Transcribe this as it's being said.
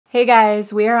Hey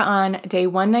guys, we are on day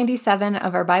 197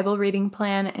 of our Bible reading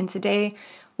plan, and today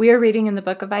we are reading in the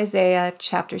book of Isaiah,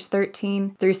 chapters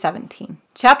 13 through 17.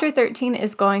 Chapter 13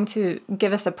 is going to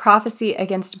give us a prophecy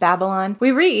against Babylon.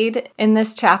 We read in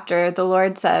this chapter, the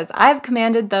Lord says, "I have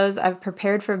commanded those I've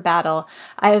prepared for battle.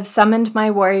 I have summoned my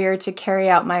warrior to carry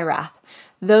out my wrath,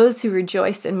 those who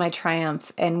rejoice in my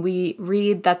triumph." And we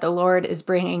read that the Lord is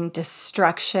bringing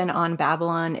destruction on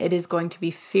Babylon. It is going to be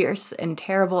fierce and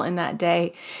terrible in that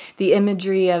day. The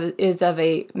imagery is of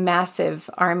a massive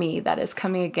army that is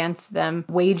coming against them,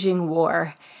 waging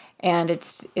war. And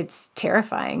it's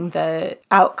terrifying. The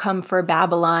outcome for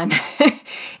Babylon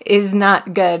is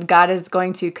not good. God is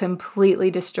going to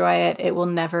completely destroy it. It will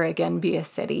never again be a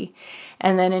city.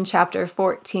 And then in chapter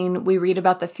 14, we read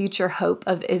about the future hope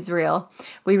of Israel.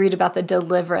 We read about the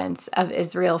deliverance of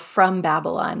Israel from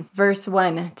Babylon. Verse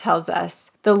 1 tells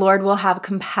us, "The Lord will have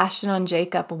compassion on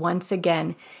Jacob once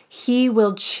again. He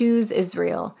will choose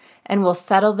Israel and will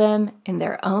settle them in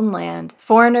their own land.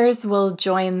 Foreigners will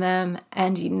join them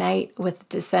and unite with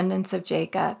descendants of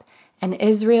Jacob, and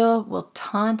Israel will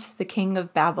taunt the king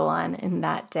of Babylon in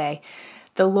that day."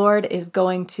 The Lord is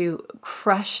going to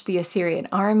crush the Assyrian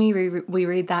army. We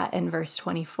read that in verse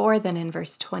 24. Then in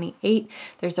verse 28,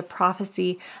 there's a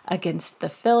prophecy against the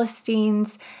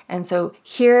Philistines. And so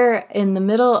here in the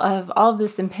middle of all of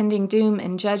this impending doom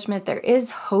and judgment, there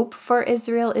is hope for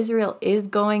Israel. Israel is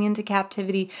going into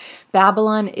captivity.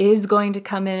 Babylon is going to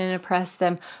come in and oppress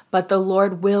them, but the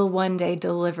Lord will one day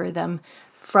deliver them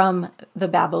from the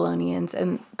Babylonians,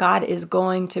 and God is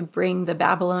going to bring the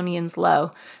Babylonians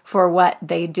low for what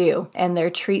they do and their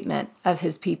treatment of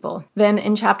his people. Then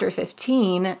in chapter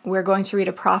 15, we're going to read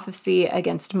a prophecy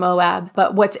against Moab.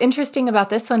 But what's interesting about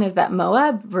this one is that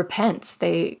Moab repents.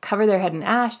 They cover their head in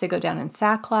ash, they go down in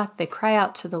sackcloth, they cry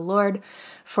out to the Lord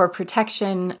for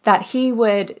protection, that he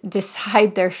would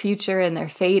decide their future and their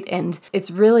fate. And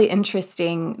it's really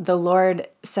interesting. The Lord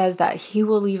says that he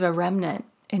will leave a remnant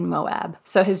in Moab.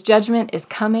 So his judgment is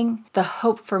coming. The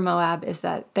hope for Moab is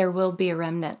that there will be a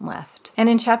remnant left. And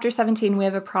in chapter 17, we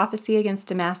have a prophecy against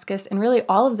Damascus and really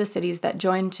all of the cities that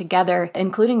joined together,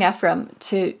 including Ephraim,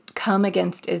 to come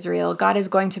against Israel. God is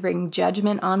going to bring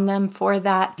judgment on them for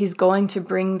that. He's going to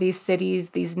bring these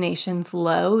cities, these nations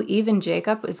low. Even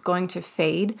Jacob is going to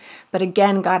fade. But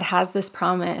again, God has this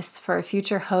promise for a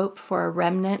future hope for a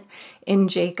remnant in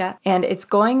Jacob. And it's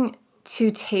going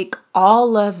to take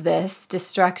all of this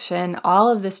destruction, all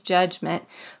of this judgment,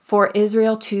 for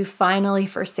Israel to finally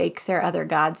forsake their other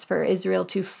gods, for Israel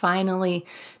to finally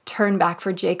turn back,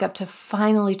 for Jacob to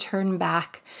finally turn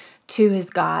back to his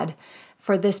God,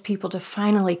 for this people to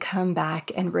finally come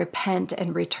back and repent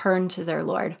and return to their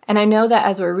Lord. And I know that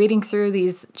as we're reading through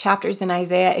these chapters in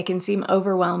Isaiah, it can seem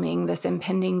overwhelming, this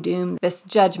impending doom, this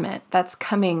judgment that's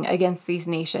coming against these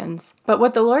nations. But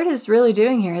what the Lord is really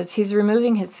doing here is he's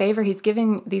removing his favor. He's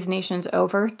giving these nations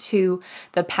over to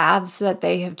the paths that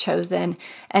they have chosen.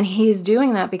 And he's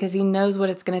doing that because he knows what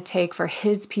it's going to take for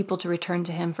his people to return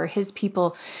to him, for his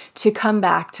people to come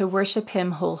back, to worship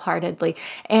him wholeheartedly.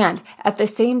 And at the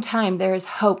same time, there is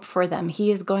hope for them.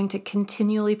 He is going to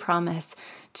continually promise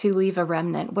to leave a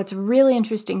remnant. What's really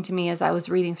interesting to me as I was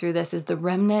reading through this is the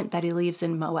remnant that he leaves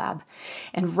in Moab.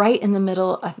 And right in the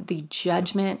middle of the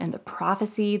judgment and the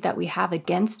prophecy that we have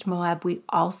against Moab, we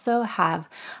also have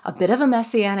a bit of a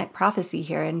messianic prophecy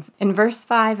here. In verse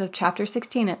 5 of chapter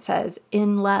 16, it says,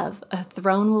 "In love, a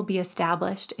throne will be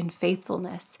established in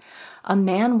faithfulness. A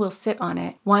man will sit on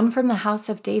it, one from the house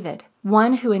of David,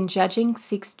 one who in judging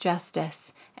seeks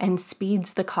justice and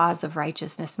speeds the cause of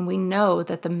righteousness." And we know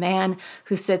that the man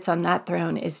who sits on that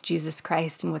throne is Jesus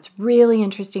Christ. And what's really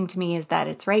interesting to me is that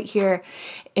it's right here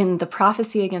in the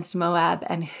prophecy against Moab.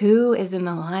 And who is in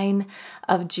the line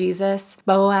of Jesus?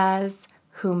 Boaz,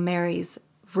 who marries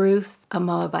Ruth, a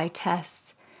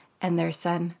Moabitess, and their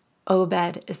son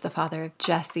Obed is the father of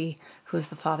Jesse, who is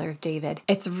the father of David.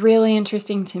 It's really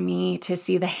interesting to me to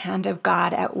see the hand of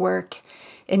God at work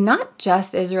in not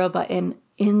just Israel, but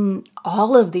in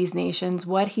all of these nations,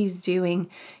 what he's doing.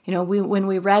 You know, when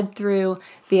we read through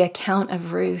the account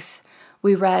of Ruth,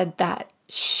 we read that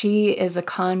she is a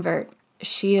convert.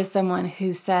 She is someone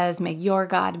who says, "May your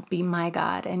God be my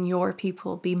God and your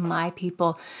people be my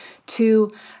people," to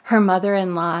her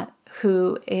mother-in-law,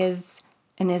 who is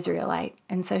an Israelite.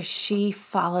 And so she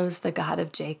follows the God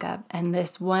of Jacob. And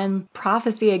this one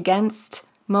prophecy against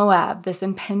Moab, this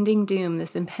impending doom,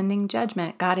 this impending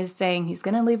judgment, God is saying he's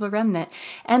going to leave a remnant.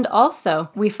 And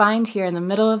also, we find here in the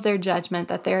middle of their judgment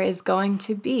that there is going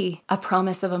to be a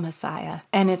promise of a Messiah.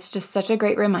 And it's just such a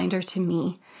great reminder to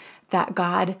me that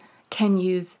God can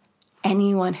use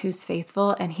anyone who's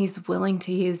faithful, and he's willing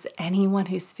to use anyone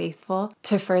who's faithful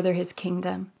to further his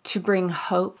kingdom, to bring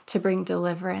hope, to bring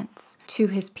deliverance to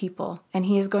his people. And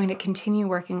he is going to continue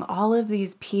working all of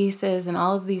these pieces and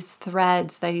all of these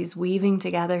threads that he's weaving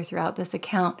together throughout this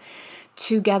account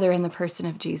together in the person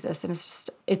of Jesus. And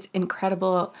it's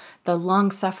incredible, the long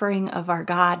suffering of our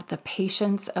God, the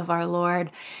patience of our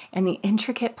Lord, and the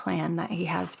intricate plan that he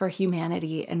has for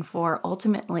humanity and for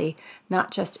ultimately not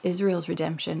just Israel's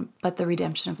redemption, but the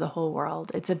redemption of the whole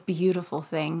world. It's a beautiful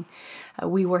thing.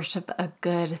 We worship a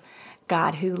good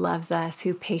God who loves us,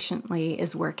 who patiently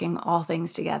is working all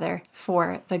things together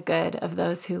for the good of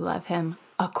those who love him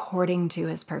according to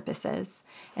his purposes.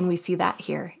 And we see that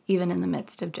here, even in the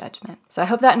midst of judgment. So I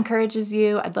hope that encourages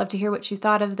you. I'd love to hear what you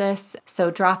thought of this.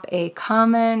 So drop a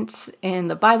comment in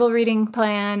the Bible reading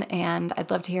plan, and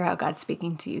I'd love to hear how God's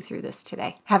speaking to you through this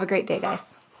today. Have a great day,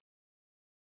 guys.